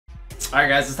Alright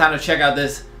guys, it's time to check out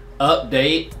this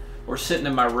update. We're sitting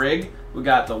in my rig. We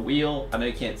got the wheel. I know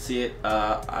you can't see it.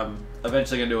 I'm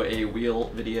eventually going to do a wheel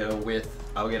video with,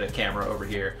 I'll get a camera over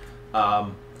here.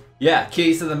 Yeah,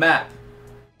 keys to the map.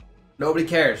 Nobody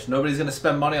cares. Nobody's going to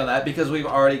spend money on that because we've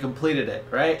already completed it,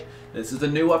 right? This is the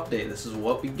new update. This is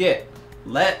what we get.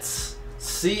 Let's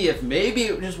see if maybe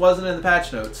it just wasn't in the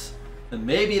patch notes. And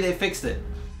maybe they fixed it.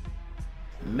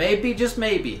 Maybe, just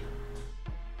maybe.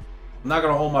 I'm not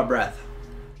going to hold my breath.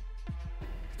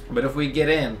 But if we get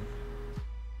in,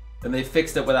 then they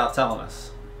fixed it without telling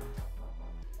us.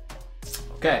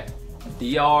 Okay,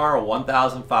 DR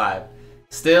 1005.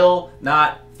 Still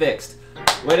not fixed.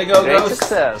 Way to go, Ghost.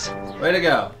 Success. Way to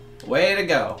go. Way to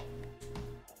go.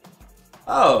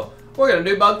 Oh, we're gonna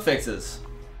do bug fixes.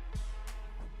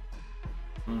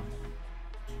 And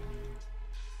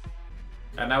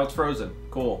now it's frozen.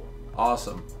 Cool.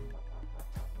 Awesome.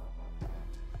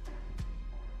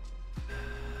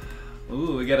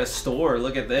 Ooh, we got a store.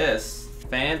 Look at this.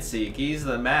 Fancy. Keys to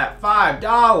the map.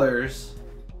 $5.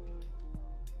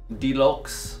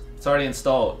 Deluxe. It's already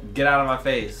installed. Get out of my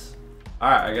face.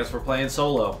 Alright, I guess we're playing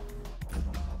solo.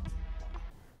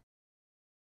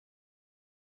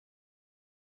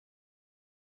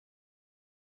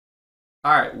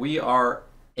 Alright, we are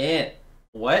in.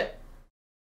 What?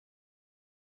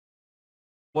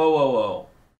 Whoa, whoa, whoa.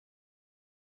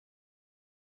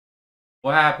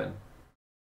 What happened?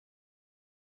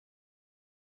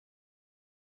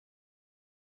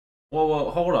 Whoa, whoa,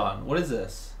 hold on. What is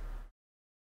this?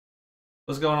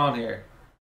 What's going on here?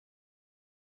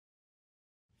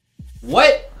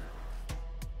 What?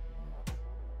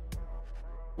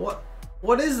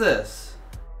 What is this?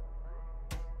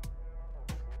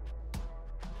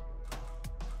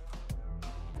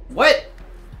 What?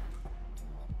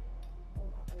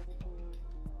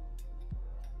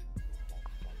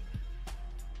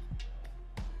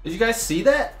 Did you guys see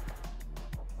that?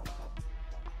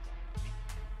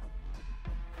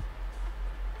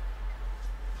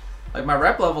 Like, my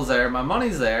rep level's there, my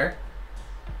money's there.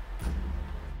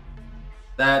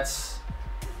 That's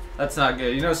not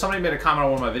good. You know, somebody made a comment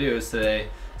on one of my videos today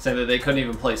saying that they couldn't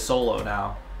even play solo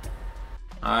now.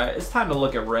 Alright, it's time to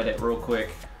look at Reddit real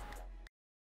quick.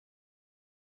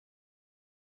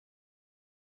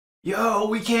 Yo,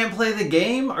 we can't play the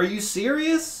game? Are you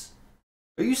serious?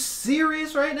 Are you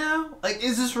serious right now? Like,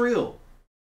 is this real?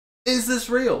 Is this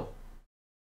real?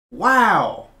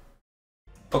 Wow.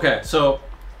 Okay, so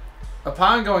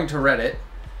upon going to Reddit,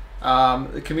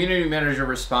 the community manager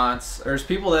response, there's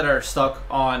people that are stuck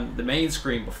on the main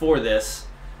screen before this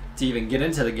to even get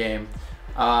into the game.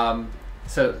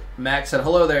 So Max said,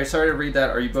 hello there, sorry to read that.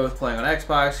 Are you both playing on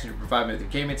Xbox? Could you provide me with a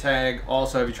gaming tag?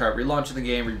 Also, have you tried relaunching the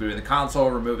game, rebooting the console,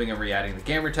 removing and re-adding the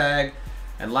gamer tag?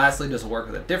 And lastly, does it work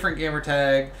with a different gamer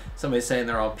tag? Somebody's saying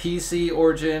they're on PC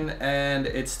Origin and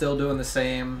it's still doing the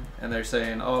same. And they're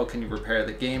saying, oh, can you repair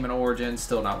the game in Origin?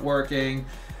 Still not working.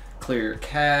 Clear your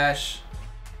cache.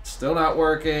 Still not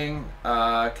working.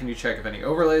 Can you check if any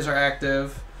overlays are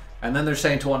active? And then they're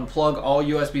saying to unplug all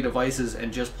USB devices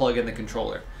and just plug in the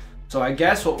controller. So I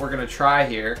guess what we're going to try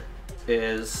here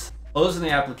is closing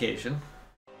the application,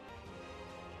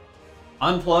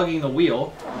 unplugging the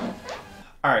wheel.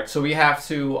 Alright, so we have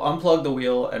to unplug the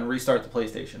wheel and restart the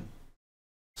PlayStation.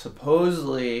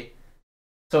 Supposedly,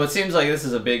 so it seems like this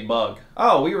is a big bug.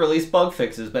 Oh, we released bug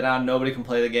fixes, but now nobody can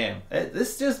play the game.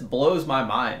 This just blows my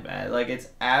mind, man. Like, it's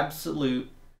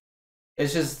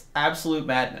just absolute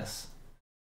madness.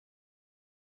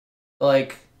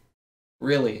 Like,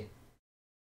 really?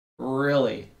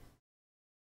 Really?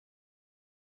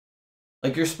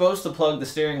 Like, you're supposed to plug the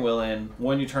steering wheel in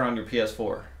when you turn on your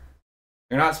PS4.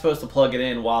 You're not supposed to plug it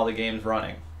in while the game's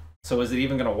running. So is it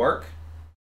even gonna work?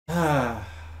 Alright,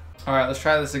 let's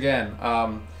try this again.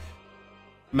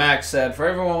 Max said, for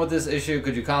everyone with this issue,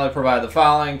 could you kindly provide the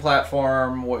following: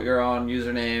 platform, what you're on,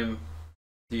 username,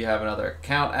 do you have another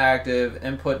account active,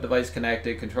 input device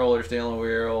connected, controller, steering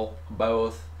wheel,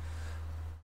 both.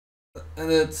 And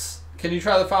it's, can you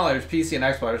try the following? There's PC and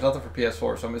Xbox, there's nothing for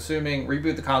PS4, so I'm assuming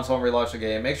reboot the console and relaunch the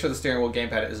game, make sure the steering wheel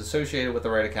gamepad is associated with the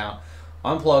right account,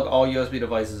 unplug all USB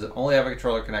devices and only have a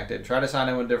controller connected, try to sign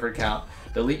in with a different account,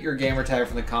 delete your gamer tag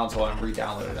from the console and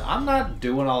re-download it. I'm not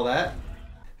doing all that.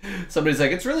 Somebody's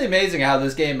like, it's really amazing how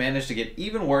this game managed to get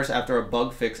even worse after a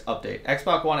bug fix update.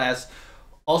 Xbox One S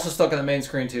also stuck on the main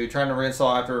screen too, trying to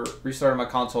reinstall after restarting my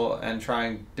console and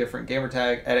trying different gamer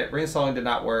tag, edit, reinstalling did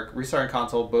not work, restarting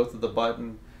console, both of the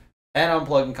button and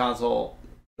unplugging console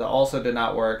that also did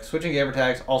not work, switching gamer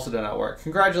tags also did not work.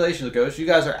 Congratulations, Ghost, you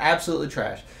guys are absolutely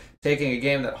trash. Taking a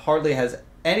game that hardly has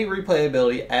any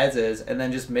replayability as is and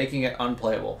then just making it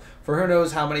unplayable. For who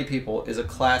knows how many people is a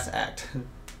class act.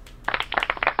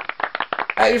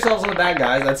 Pat yourselves on the back,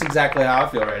 guys. That's exactly how I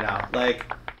feel right now. Like,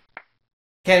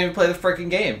 can't even play the freaking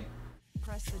game.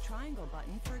 Press the triangle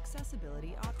button for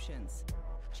accessibility options.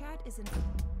 Chat is in.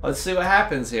 Let's see what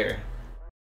happens here.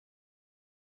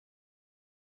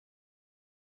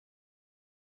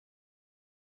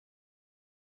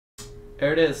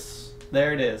 There it is.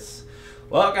 There it is.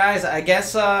 Well, guys, I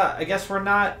guess we're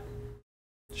not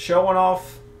showing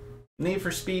off Need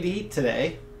for Speed Heat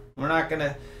today. We're not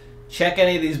gonna check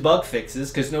any of these bug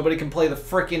fixes because nobody can play the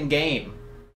frickin' game.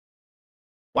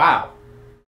 Wow.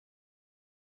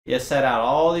 You set out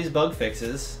all these bug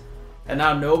fixes, and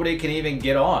now nobody can even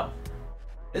get on.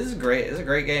 This is great. This is a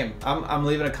great game. I'm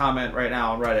leaving a comment right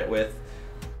now on Reddit with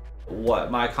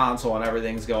what my console and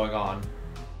everything's going on.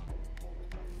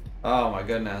 Oh my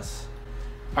goodness.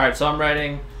 Alright, so I'm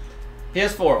writing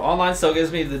PS4. Online still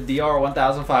gives me the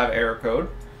DR1005 error code.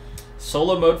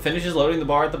 Solo mode finishes loading the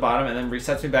bar at the bottom and then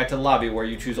resets me back to the lobby where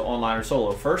you choose online or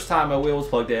solo. First time my wheel was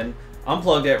plugged in,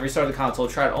 unplugged it, restarted the console,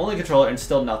 tried only controller, and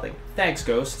still nothing. Thanks,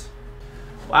 Ghost.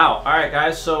 Wow. Alright,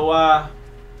 guys, so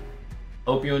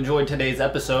hope you enjoyed today's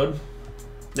episode.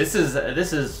 This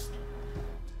is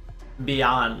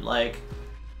beyond, like,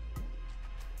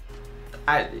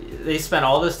 they spent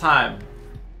all this time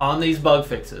on these bug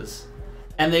fixes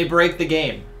and they break the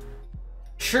game.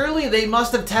 Surely they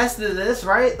must have tested this,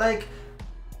 right? Like,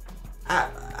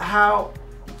 how,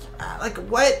 like,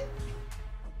 what?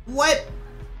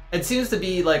 It seems to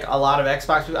be like a lot of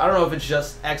Xbox people. I don't know if it's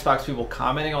just Xbox people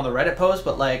commenting on the Reddit post,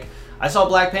 but like, I saw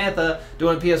Black Panther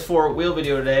doing a PS4 wheel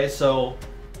video today, so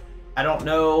I don't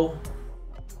know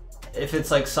if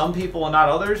it's like some people and not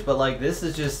others, but like, this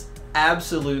is just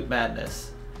absolute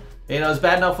madness. You know, it's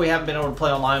bad enough we haven't been able to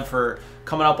play online for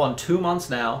coming up on 2 months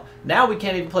now. Now we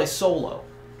can't even play solo.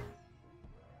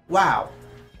 Wow.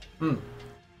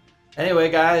 Anyway,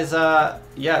 guys,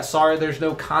 yeah, sorry there's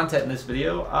no content in this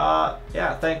video.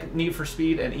 Yeah, thank Need for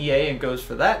Speed and EA and Ghost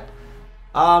for that.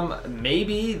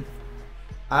 Maybe,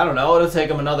 I don't know, it'll take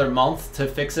them another month to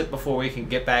fix it before we can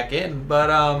get back in,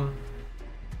 but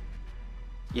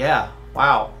yeah,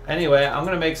 wow. Anyway, I'm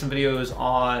gonna make some videos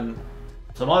on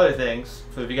some other things,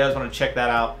 so if you guys want to check that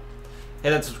out,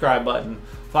 hit that subscribe button,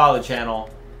 follow the channel,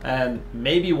 and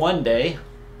maybe one day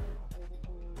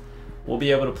we'll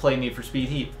be able to play Need for Speed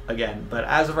Heat again. But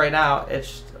as of right now,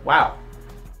 it's, wow,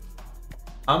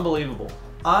 unbelievable,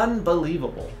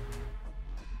 unbelievable.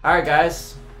 All right,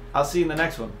 guys, I'll see you in the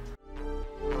next one.